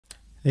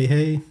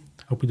Hey,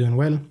 hope you're doing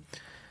well.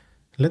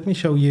 Let me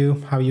show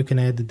you how you can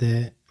add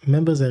the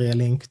members area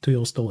link to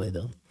your store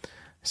header.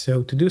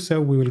 So to do so,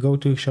 we will go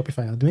to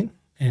Shopify admin,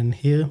 and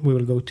here we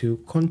will go to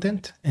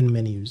content and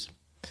menus.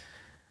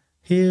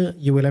 Here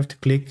you will have to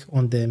click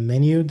on the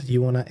menu that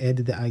you want to add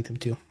the item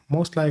to.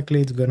 Most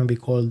likely it's going to be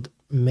called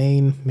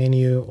main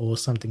menu or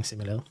something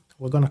similar.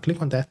 We're going to click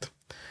on that,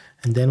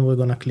 and then we're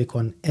going to click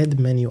on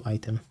add menu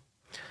item.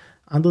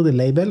 Under the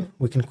label,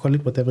 we can call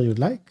it whatever you'd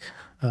like.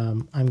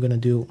 I'm going to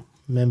do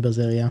members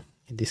area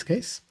in this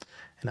case.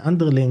 And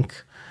under link,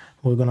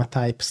 we're going to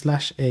type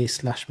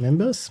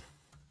 /a/members.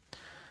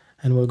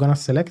 And we're going to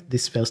select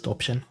this first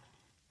option.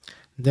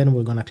 Then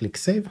we're going to click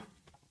save.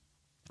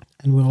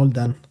 And we're all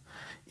done.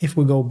 If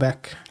we go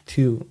back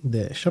to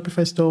the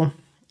Shopify store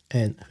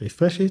and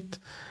refresh it,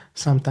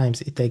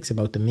 sometimes it takes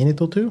about a minute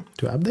or two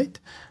to update.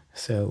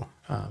 So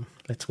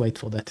let's wait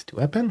for that to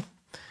happen.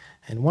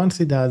 And once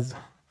it does,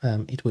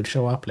 it will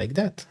show up like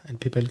that, and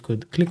people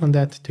could click on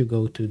that to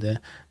go to the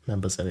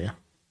members area.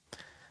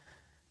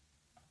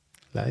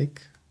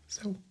 Like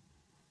so.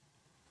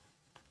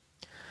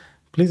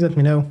 Please let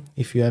me know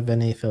if you have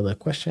any further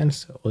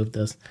questions or if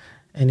there's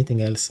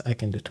anything else I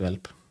can do to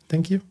help.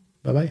 Thank you.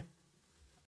 Bye-bye.